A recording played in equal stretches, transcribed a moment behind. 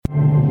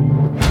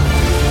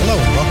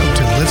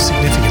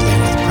Significantly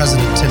with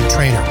President Tim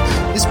Trainer.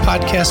 This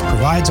podcast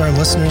provides our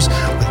listeners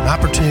with an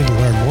opportunity to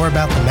learn more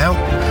about the Mount,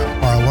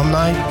 our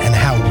alumni, and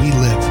how we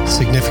live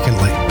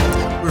significantly.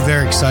 We're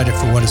very excited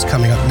for what is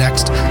coming up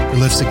next for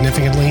Live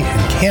Significantly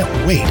and can't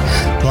wait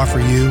to offer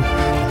you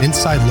an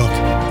inside look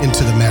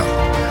into the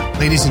Mount.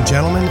 Ladies and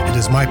gentlemen, it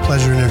is my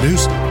pleasure to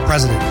introduce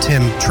President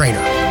Tim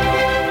Trainer.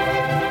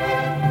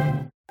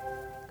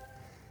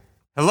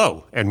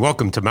 Hello, and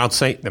welcome to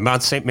the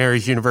Mount St.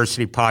 Mary's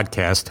University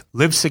podcast,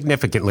 Live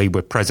Significantly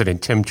with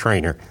President Tim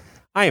Trainer.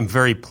 I am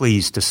very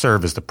pleased to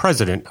serve as the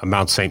president of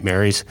Mount St.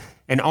 Mary's,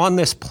 and on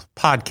this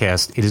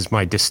podcast, it is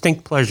my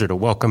distinct pleasure to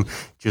welcome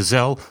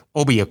Giselle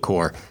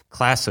Obiacore,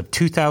 class of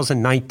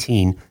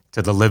 2019,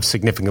 to the Live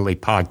Significantly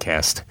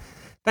podcast.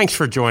 Thanks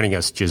for joining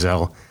us,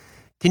 Giselle.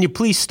 Can you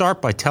please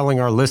start by telling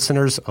our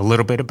listeners a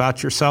little bit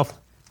about yourself?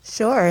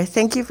 Sure.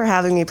 Thank you for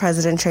having me,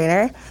 President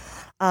Trainer.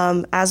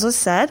 As was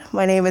said,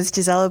 my name is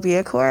Giselle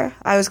Obiacore.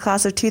 I was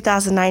class of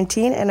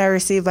 2019, and I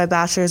received my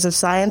Bachelor's of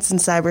Science in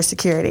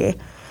Cybersecurity.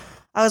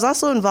 I was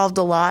also involved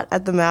a lot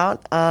at the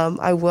Mount.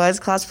 I was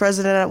class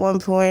president at one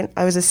point.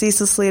 I was a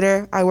CSIS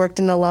leader. I worked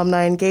in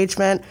alumni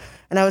engagement,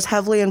 and I was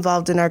heavily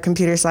involved in our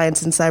computer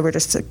science and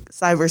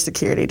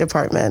cybersecurity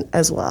department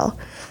as well.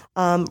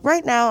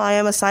 Right now, I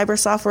am a cyber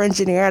software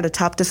engineer at a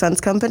top defense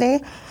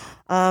company.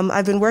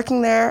 I've been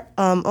working there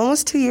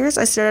almost 2 years.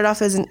 I started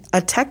off as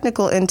a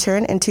technical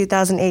intern in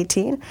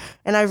 2018,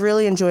 and I've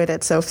really enjoyed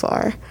it so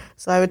far.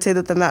 So I would say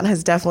that the Mount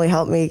has definitely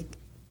helped me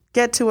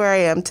get to where I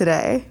am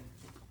today.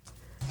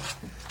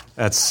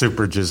 That's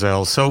super,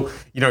 Giselle. So,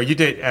 you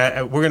did.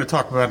 We're going to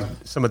talk about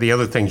some of the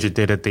other things you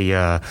did at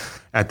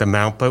the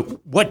Mount.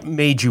 But what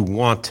made you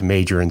want to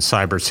major in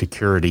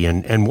cybersecurity,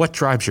 and what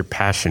drives your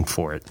passion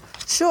for it?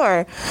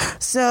 Sure.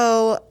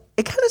 So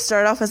it kind of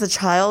started off as a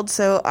child.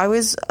 So I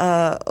was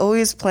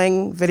always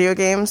playing video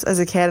games as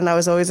a kid, and I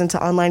was always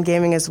into online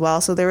gaming as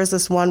well. So there was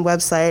this one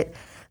website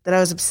that I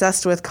was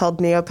obsessed with called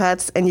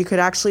Neopets, and you could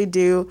actually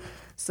do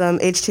some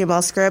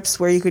HTML scripts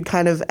where you could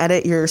kind of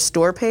edit your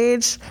store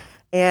page,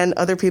 and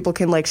other people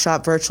can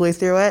shop virtually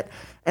through it.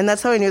 And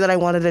that's how I knew that I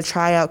wanted to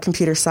try out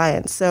computer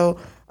science. So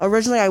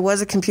originally I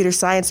was a computer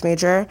science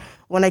major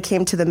when I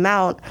came to the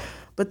Mount,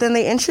 but then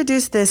they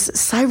introduced this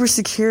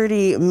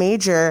cybersecurity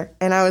major,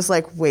 and I was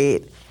like,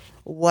 wait,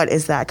 what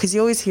is that? Because you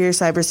always hear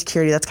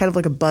cybersecurity. That's kind of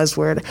like a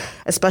buzzword,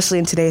 especially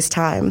in today's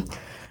time.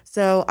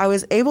 So I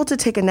was able to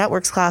take a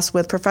networks class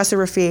with Professor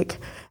Rafiq,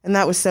 and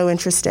that was so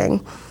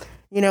interesting.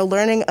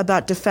 Learning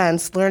about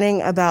defense,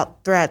 learning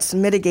about threats,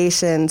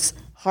 mitigations,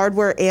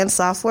 hardware and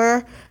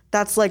software,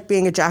 that's like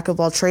being a jack of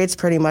all trades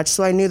pretty much.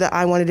 So I knew that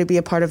I wanted to be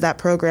a part of that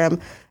program.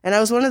 And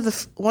I was one of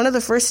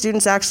the first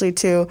students actually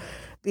to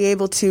be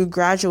able to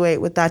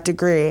graduate with that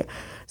degree.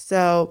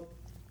 So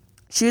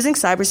choosing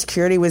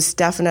cybersecurity was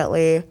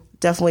definitely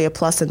a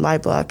plus in my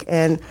book.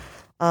 And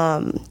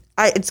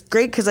it's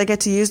great because I get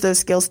to use those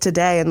skills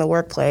today in the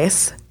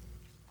workplace.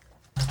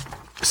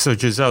 So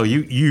Giselle,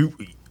 you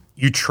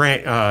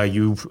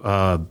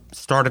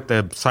started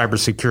the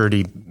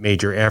cybersecurity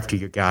major after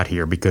you got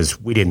here, because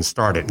we didn't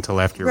start it until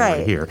after you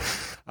were here.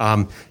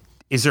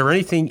 Is there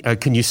anything,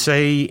 can you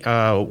say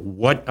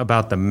what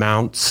about the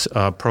Mount's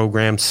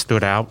program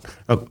stood out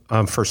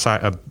for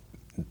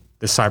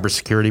the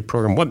cybersecurity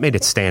program? What made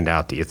it stand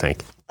out, do you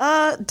think?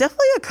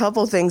 Definitely a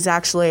couple things,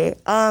 actually.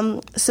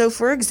 So,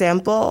 for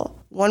example,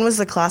 one was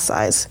the class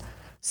size.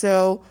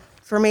 So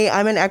for me,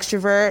 I'm an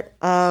extrovert.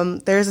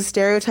 There's a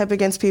stereotype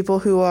against people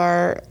who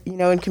are,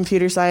 in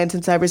computer science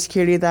and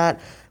cybersecurity that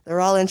they're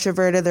all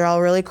introverted, they're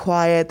all really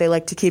quiet, they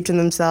like to keep to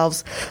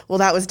themselves. Well,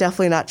 that was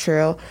definitely not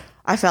true.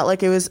 I felt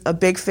like it was a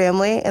big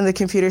family in the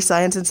computer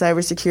science and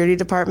cybersecurity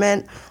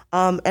department,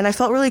 and I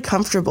felt really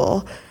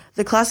comfortable.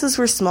 The classes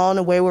were small in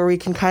a way where we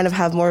can kind of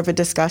have more of a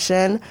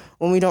discussion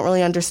when we don't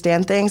really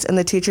understand things, and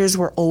the teachers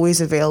were always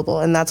available,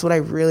 and that's what I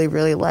really,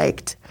 really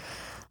liked.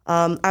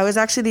 I was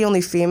actually the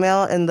only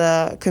female in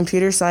the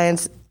computer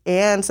science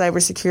and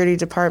cybersecurity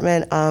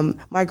department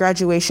my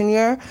graduation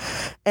year,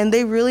 and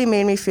they really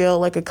made me feel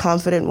like a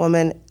confident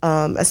woman,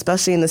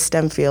 especially in the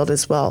STEM field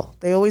as well.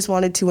 They always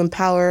wanted to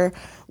empower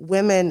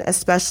women,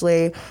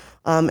 especially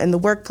in the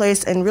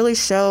workplace, and really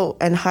show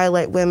and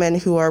highlight women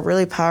who are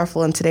really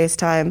powerful in today's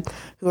time,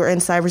 who are in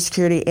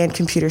cybersecurity and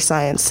computer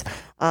science.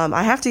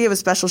 I have to give a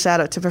special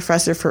shout out to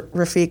Professor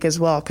Rafiq as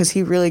well, because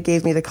he really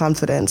gave me the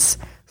confidence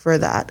for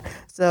that.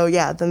 So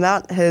yeah, the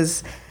Mount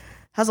has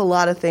a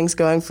lot of things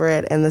going for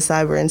it in the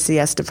cyber and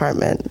CS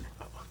department.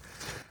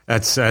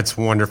 That's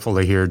wonderful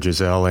to hear,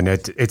 Giselle, and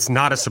it's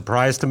not a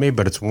surprise to me,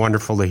 but it's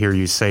wonderful to hear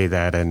you say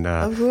that. And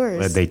of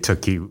course, they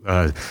took you.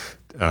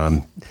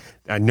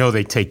 I know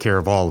they take care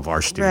of all of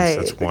our students. Right.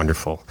 That's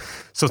wonderful.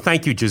 So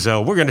thank you,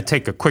 Giselle. We're going to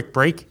take a quick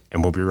break,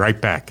 and we'll be right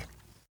back.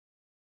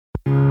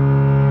 We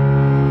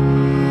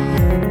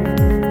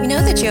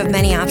know that you have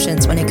many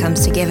options when it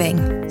comes to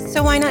giving,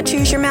 so why not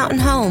choose your mountain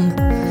home?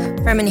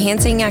 From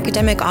enhancing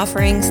academic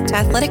offerings to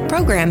athletic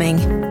programming,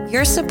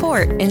 your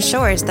support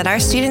ensures that our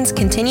students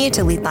continue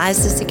to lead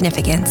lives of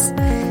significance.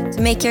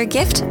 To make your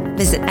gift,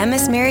 visit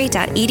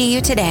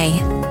msmary.edu today.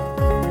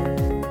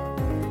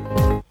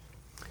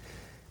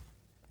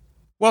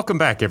 Welcome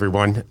back,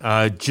 everyone.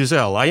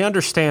 Giselle, I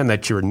understand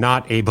that you're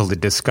not able to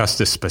discuss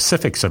the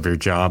specifics of your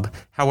job.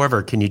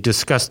 However, can you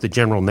discuss the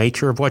general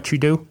nature of what you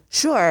do?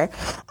 Sure.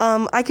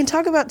 I can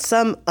talk about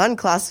some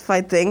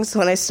unclassified things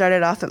when I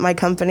started off at my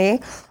company.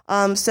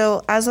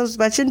 So as I was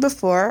mentioned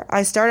before,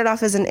 I started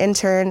off as an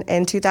intern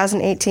in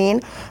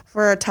 2018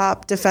 for a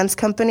top defense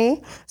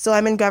company. So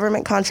I'm in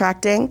government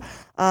contracting.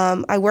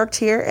 I worked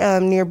here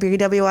near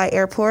BWI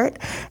Airport,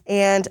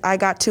 and I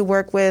got to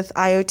work with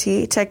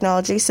IoT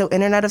technology, so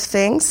Internet of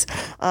Things.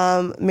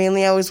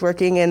 Mainly I was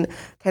working in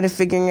kind of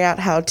figuring out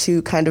how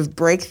to kind of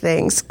break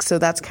things. So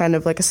that's kind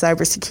of like a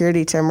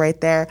cybersecurity term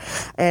right there.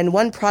 And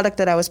one product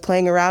that I was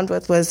playing around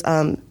with was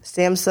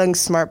Samsung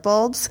smart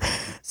bulbs.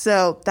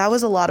 So that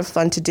was a lot of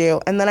fun to do.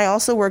 And then I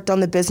also worked on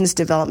the business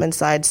development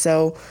side,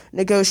 so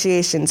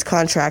negotiations,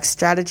 contracts,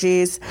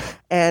 strategies,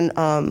 and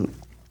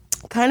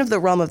kind of the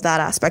realm of that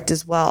aspect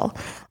as well.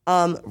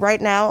 Right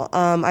now,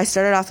 I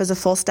started off as a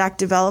full stack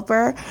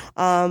developer.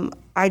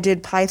 I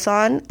did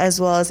Python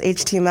as well as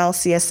HTML,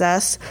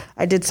 CSS.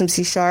 I did some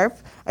C#.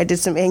 I did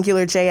some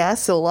Angular JS,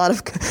 so a lot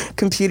of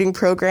computing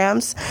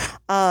programs.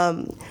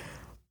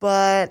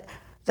 But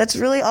that's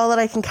really all that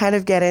I can kind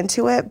of get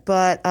into it.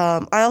 But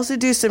I also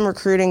do some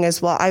recruiting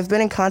as well. I've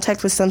been in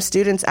contact with some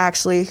students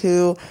actually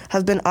who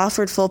have been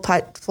offered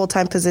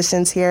full-time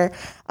positions here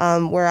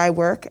where I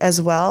work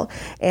as well.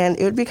 And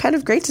it would be kind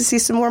of great to see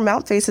some more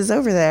Mount faces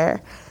over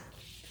there.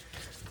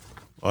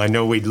 Well, I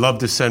know we'd love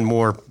to send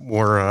more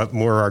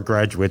our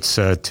graduates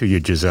to you,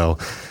 Giselle.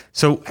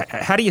 So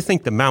how do you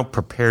think the Mount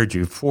prepared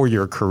you for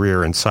your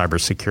career in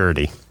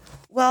cybersecurity?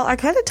 Well, I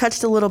kind of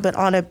touched a little bit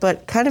on it,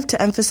 but kind of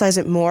to emphasize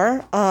it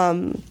more,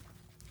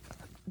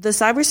 the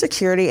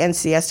cybersecurity and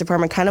CS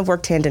department kind of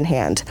worked hand in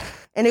hand.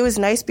 And it was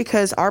nice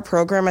because our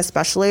program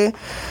especially,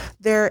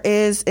 there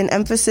is an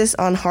emphasis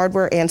on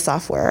hardware and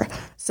software.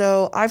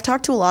 So I've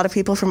talked to a lot of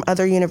people from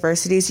other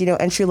universities,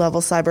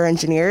 entry-level cyber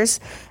engineers,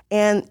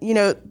 and,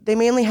 they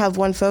mainly have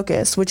one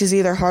focus, which is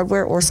either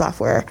hardware or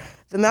software.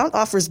 The Mount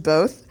offers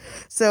both.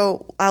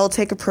 So I'll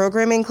take a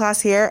programming class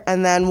here,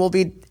 and then we'll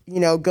be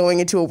going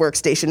into a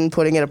workstation and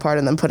putting it apart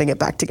and then putting it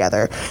back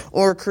together,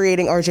 or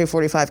creating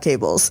RJ45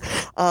 cables.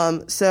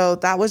 So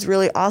that was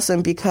really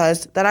awesome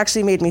because that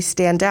actually made me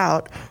stand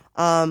out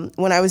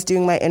when I was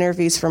doing my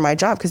interviews for my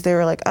job, because they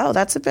were like, oh,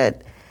 that's a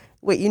bit,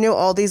 wait, you know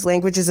all these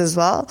languages as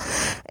well?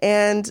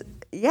 And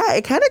yeah,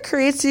 it kind of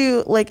creates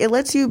you, it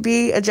lets you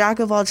be a jack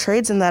of all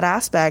trades in that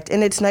aspect.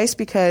 And it's nice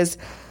because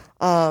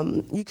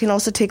you can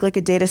also take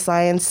a data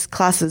science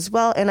class as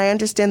well. And I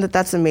understand that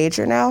that's a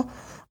major now.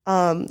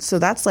 So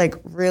that's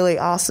really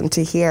awesome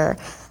to hear.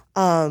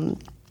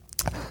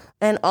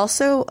 And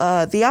also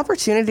the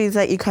opportunities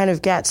that you kind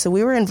of get. So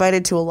we were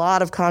invited to a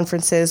lot of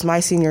conferences my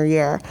senior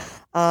year.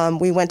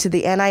 We went to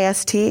the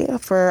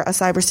NIST for a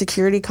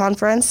cybersecurity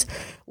conference.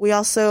 We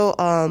also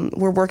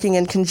were working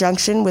in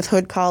conjunction with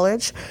Hood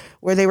College,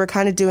 where they were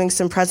kind of doing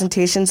some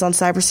presentations on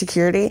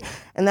cybersecurity.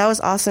 And that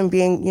was awesome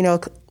being,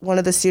 one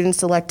of the students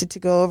selected to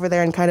go over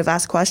there and kind of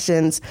ask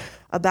questions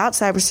about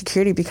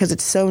cybersecurity because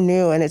it's so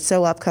new and it's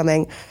so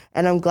upcoming.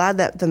 And I'm glad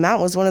that the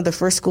Mount was one of the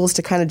first schools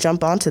to kind of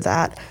jump onto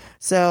that.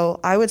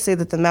 So I would say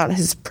that the Mount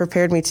has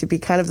prepared me to be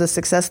kind of the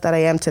success that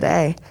I am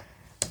today.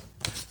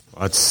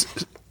 Well, it's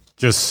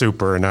just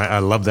super. And I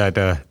love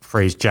that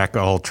phrase, jack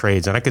of all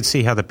trades. And I could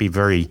see how that'd be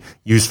very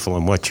useful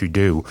in what you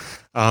do.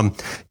 Do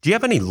you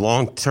have any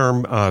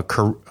long-term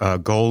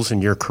goals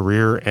in your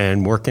career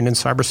and working in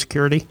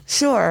cybersecurity?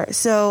 Sure.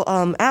 So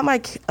at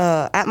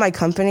my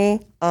company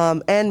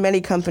and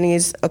many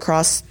companies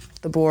across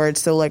the board,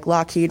 so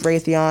Lockheed,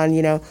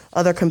 Raytheon,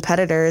 other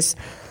competitors,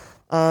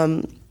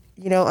 a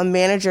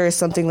manager is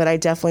something that I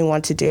definitely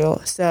want to do.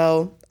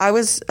 So I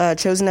was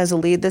chosen as a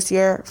lead this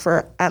year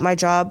at my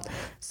job.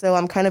 So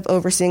I'm kind of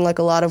overseeing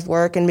a lot of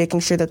work and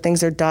making sure that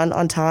things are done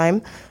on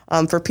time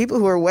for people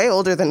who are way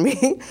older than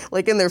me,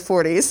 in their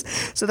 40s.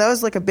 So that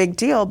was a big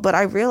deal. But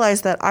I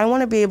realized that I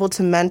want to be able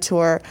to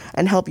mentor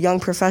and help young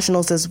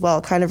professionals as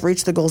well, kind of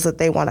reach the goals that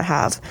they want to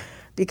have.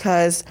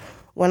 Because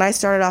when I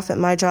started off at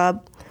my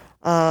job,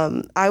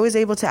 I was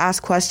able to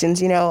ask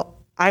questions.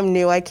 I'm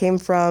new. I came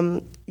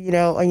from,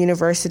 a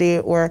university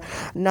where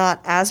not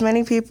as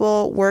many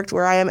people worked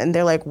where I am. And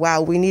they're like,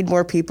 wow, we need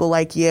more people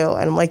like you.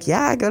 And I'm like,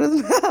 yeah, go to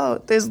the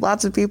Mount. There's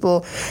lots of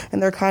people.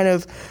 And they're kind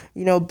of,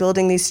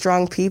 building these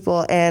strong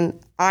people. And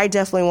I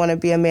definitely want to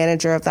be a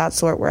manager of that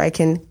sort where I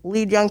can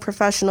lead young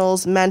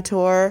professionals,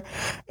 mentor.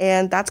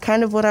 And that's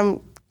kind of what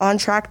I'm on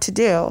track to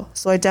do.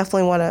 So I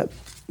definitely want to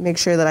make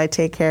sure that I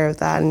take care of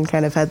that and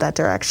kind of head that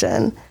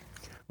direction.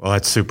 Well,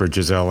 that's super,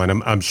 Giselle,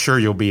 and I'm sure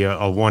you'll be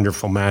a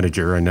wonderful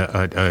manager and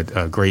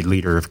a great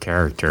leader of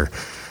character.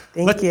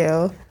 Thank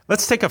you.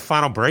 Let's take a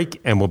final break,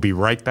 and we'll be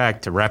right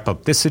back to wrap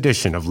up this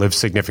edition of Live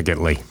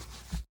Significantly.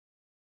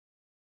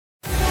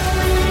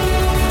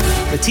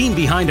 The team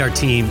behind our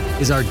team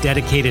is our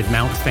dedicated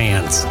Mount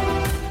fans.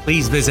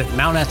 Please visit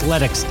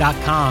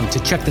mountathletics.com to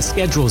check the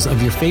schedules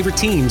of your favorite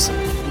teams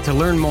and to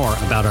learn more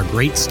about our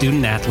great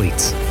student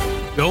athletes.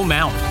 Go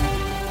Mount!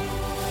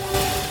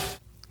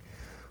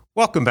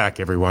 Welcome back,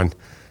 everyone.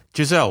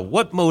 Giselle,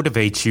 what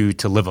motivates you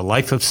to live a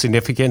life of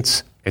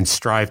significance and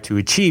strive to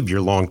achieve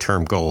your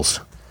long-term goals?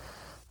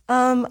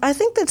 I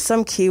think that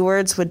some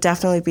keywords would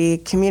definitely be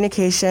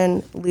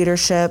communication,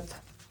 leadership,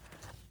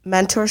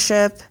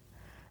 mentorship,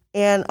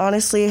 and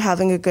honestly,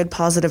 having a good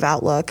positive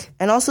outlook,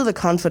 and also the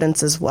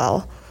confidence as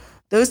well.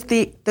 Those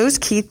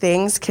key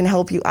things can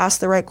help you ask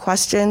the right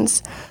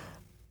questions,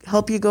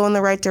 help you go in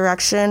the right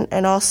direction,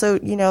 and also,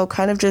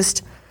 kind of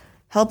just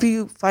help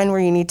you find where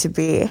you need to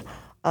be.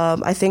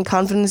 I think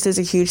confidence is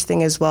a huge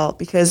thing as well,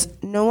 because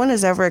no one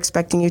is ever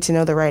expecting you to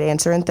know the right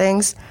answer in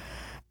things.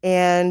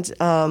 And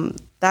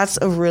that's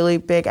a really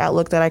big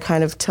outlook that I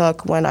kind of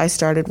took when I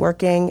started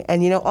working,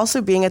 and,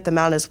 also being at the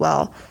Mount as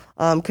well,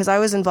 because I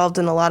was involved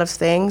in a lot of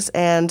things,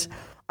 and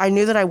I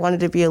knew that I wanted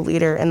to be a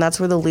leader, and that's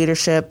where the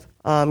leadership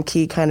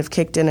key kind of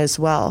kicked in as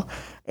well.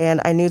 And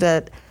I knew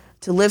that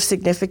to live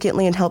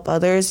significantly and help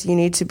others, you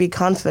need to be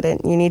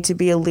confident, you need to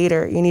be a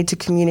leader, you need to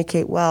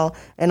communicate well,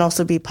 and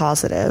also be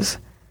positive.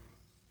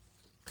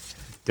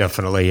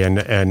 Definitely,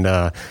 and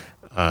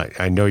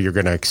I know you're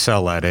going to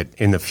excel at it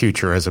in the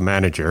future as a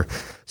manager.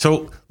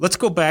 So let's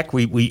go back.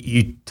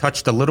 You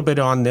touched a little bit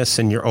on this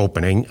in your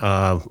opening.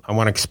 I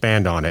want to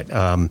expand on it.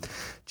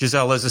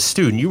 Giselle, as a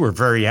student, you were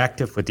very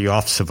active with the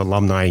Office of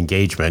Alumni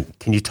Engagement.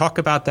 Can you talk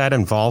about that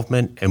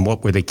involvement and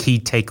what were the key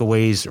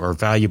takeaways or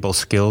valuable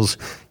skills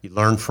you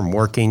learned from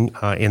working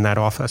in that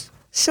office?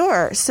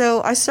 Sure.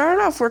 So I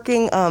started off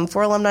working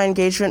for Alumni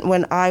Engagement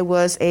when I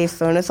was a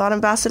Phonathon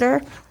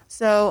ambassador.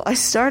 So I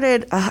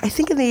started, I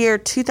think, in the year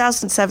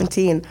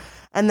 2017.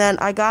 And then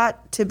I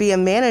got to be a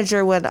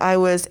manager when I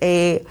was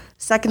a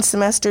second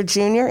semester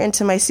junior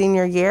into my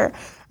senior year.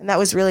 And that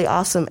was really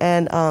awesome.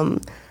 And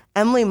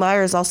Emily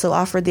Myers also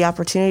offered the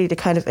opportunity to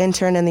kind of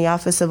intern in the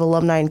Office of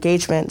Alumni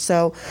Engagement.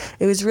 So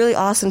it was really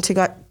awesome to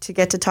get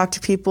to talk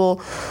to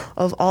people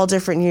of all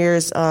different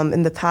years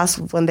in the past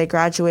when they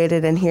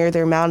graduated and hear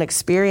their Mount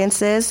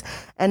experiences.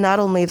 And not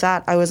only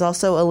that, I was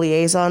also a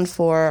liaison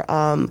for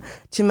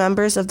 2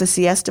 members of the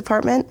CS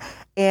department.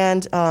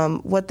 And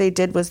what they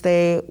did was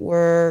they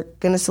were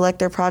going to select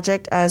their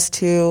project as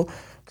to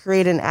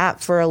create an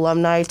app for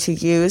alumni to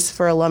use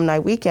for Alumni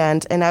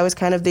Weekend. And I was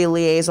kind of the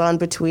liaison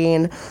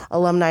between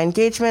Alumni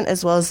Engagement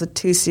as well as the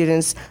 2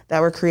 students that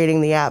were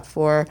creating the app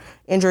for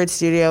Android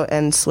Studio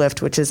and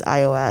Swift, which is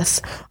iOS.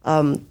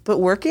 But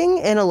working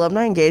in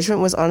Alumni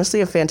Engagement was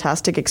honestly a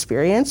fantastic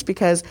experience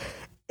because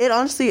it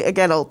honestly,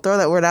 again, I'll throw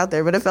that word out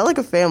there, but it felt like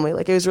a family.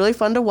 Like, it was really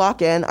fun to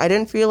walk in. I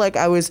didn't feel like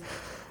I was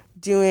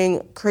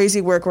doing crazy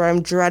work where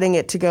I'm dreading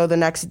it to go the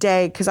next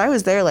day, because I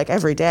was there like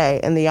every day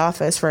in the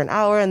office for an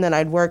hour, and then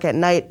I'd work at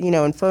night, in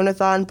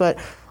Phonathon,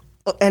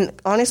 and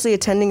honestly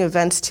attending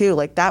events too.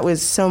 Like, that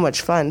was so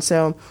much fun.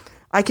 So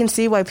I can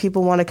see why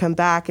people want to come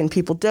back and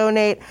people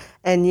donate,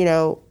 and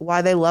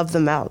why they love the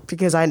Mount,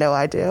 because I know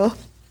I do.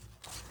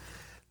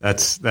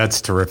 That's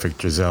terrific,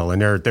 Giselle,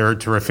 and they're a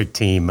terrific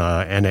team,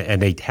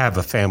 and they have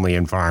a family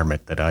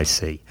environment that I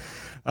see.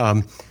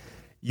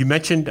 You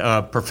mentioned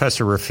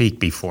Professor Rafiq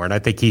before, and I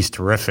think he's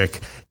terrific.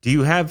 Do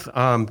you have?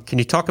 Can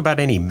you talk about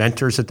any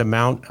mentors at the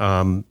Mount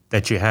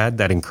that you had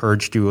that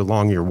encouraged you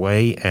along your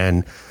way?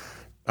 And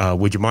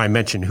would you mind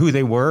mentioning who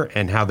they were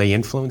and how they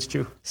influenced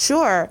you?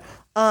 Sure.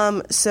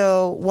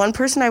 So one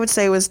person I would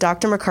say was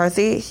Dr.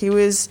 McCarthy. He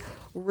was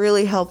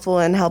really helpful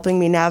in helping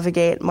me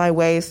navigate my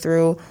way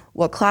through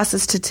what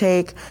classes to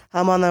take, how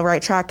I'm on the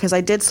right track, because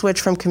I did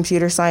switch from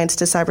computer science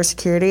to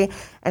cybersecurity,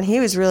 and he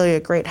was really a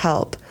great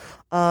help.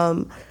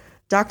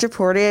 Dr.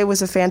 Portier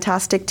was a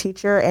fantastic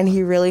teacher, and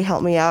he really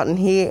helped me out.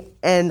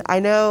 And I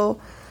know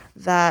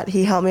that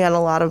he helped me out in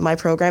a lot of my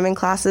programming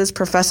classes.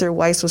 Professor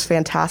Weiss was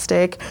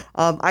fantastic.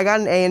 I got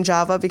an A in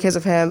Java because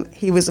of him.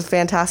 He was a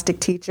fantastic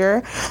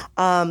teacher.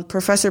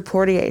 Professor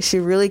Portier, she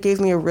really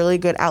gave me a really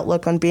good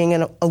outlook on being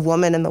a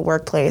woman in the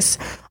workplace.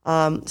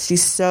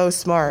 She's so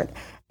smart.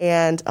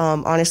 And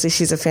honestly,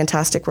 she's a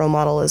fantastic role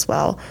model as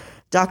well.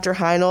 Dr.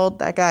 Heinold,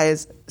 that guy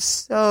is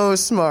so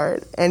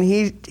smart, and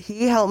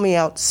he helped me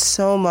out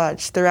so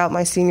much throughout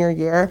my senior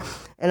year,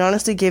 and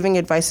honestly giving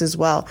advice as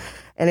well.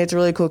 And it's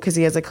really cool because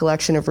he has a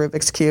collection of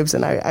Rubik's Cubes,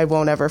 and I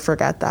won't ever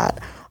forget that.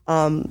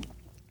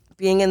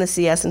 Being in the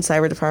CS and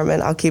cyber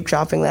department, I'll keep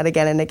dropping that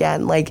again and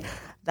again. Like,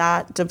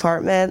 that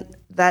department,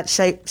 that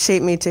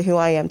shaped me to who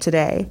I am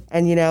today.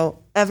 And,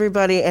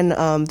 everybody in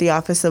the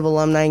Office of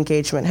Alumni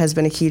Engagement has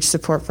been a huge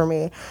support for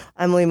me.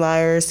 Emily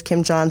Myers,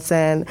 Kim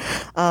Johnson,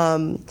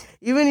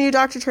 even you,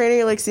 Dr.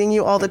 Trainer, like seeing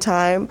you all the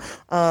time.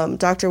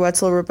 Dr.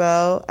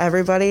 Wetzel-Rabot,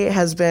 everybody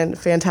has been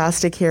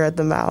fantastic here at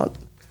the Mount.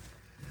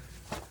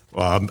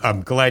 Well,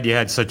 I'm glad you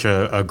had such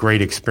a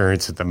great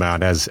experience at the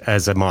Mount,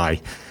 as am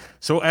I.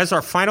 So as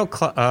our final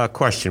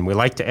question, we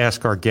like to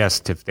ask our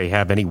guests if they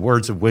have any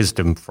words of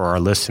wisdom for our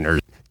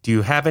listeners. Do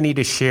you have any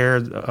to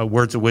share,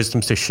 words of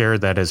wisdom to share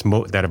that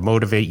have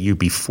motivated you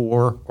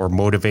before or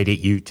motivated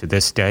you to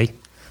this day?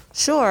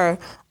 Sure.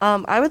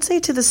 I would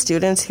say to the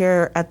students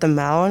here at the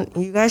Mount,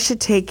 you guys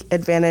should take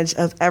advantage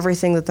of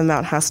everything that the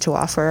Mount has to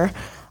offer.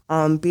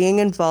 Being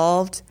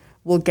involved,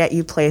 will get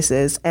you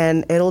places,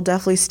 and it'll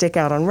definitely stick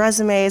out on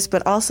resumes,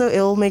 but also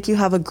it'll make you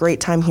have a great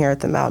time here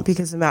at the Mount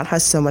because the Mount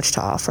has so much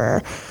to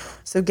offer.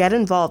 So get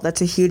involved.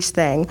 That's a huge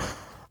thing.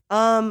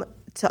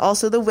 To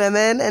also the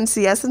women and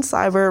CS and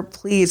cyber,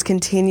 please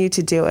continue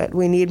to do it.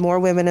 We need more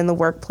women in the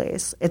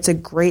workplace. It's a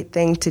great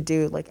thing to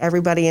do. Like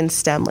everybody in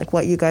STEM, like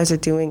what you guys are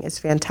doing is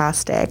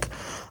fantastic.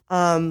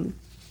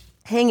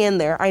 Hang in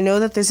there. I know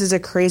that this is a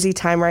crazy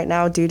time right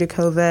now due to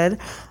COVID,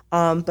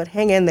 but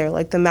hang in there.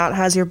 Like the Mount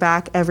has your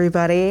back,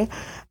 everybody.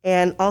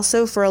 And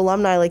also for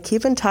alumni, like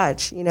keep in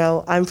touch. You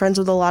know, I'm friends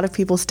with a lot of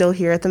people still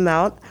here at the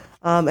Mount,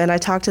 and I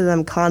talk to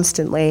them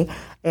constantly.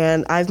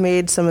 And I've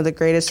made some of the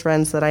greatest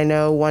friends that I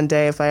know. One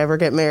day, if I ever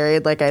get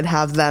married, like I'd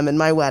have them in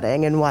my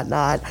wedding and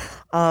whatnot.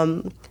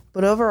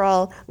 But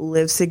overall,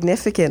 live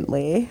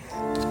significantly.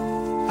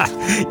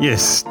 You're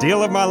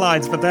stealing my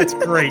lines, but that's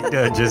great,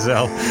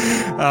 Giselle.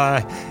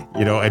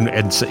 You know,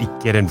 and so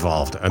get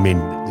involved. I mean,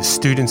 the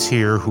students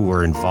here who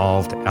are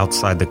involved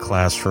outside the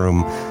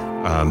classroom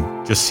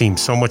just seem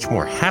so much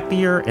more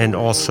happier and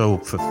also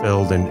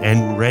fulfilled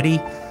and ready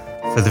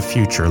for the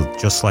future,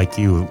 just like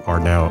you are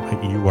now.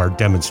 You are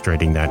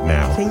demonstrating that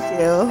now. Thank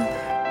you.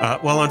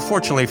 Well,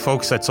 unfortunately,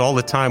 folks, that's all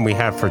the time we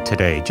have for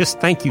today. Just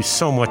thank you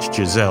so much,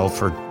 Giselle,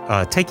 for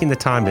taking the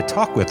time to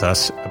talk with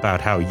us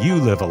about how you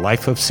live a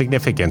life of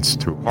significance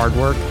through hard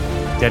work,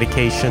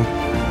 dedication,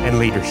 and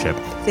leadership.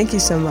 Thank you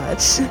so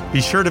much.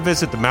 Be sure to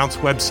visit the Mount's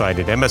website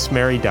at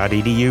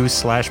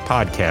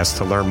msmary.edu/podcast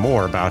to learn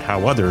more about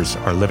how others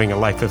are living a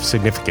life of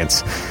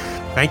significance.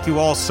 Thank you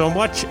all so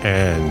much,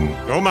 and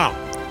go Mount!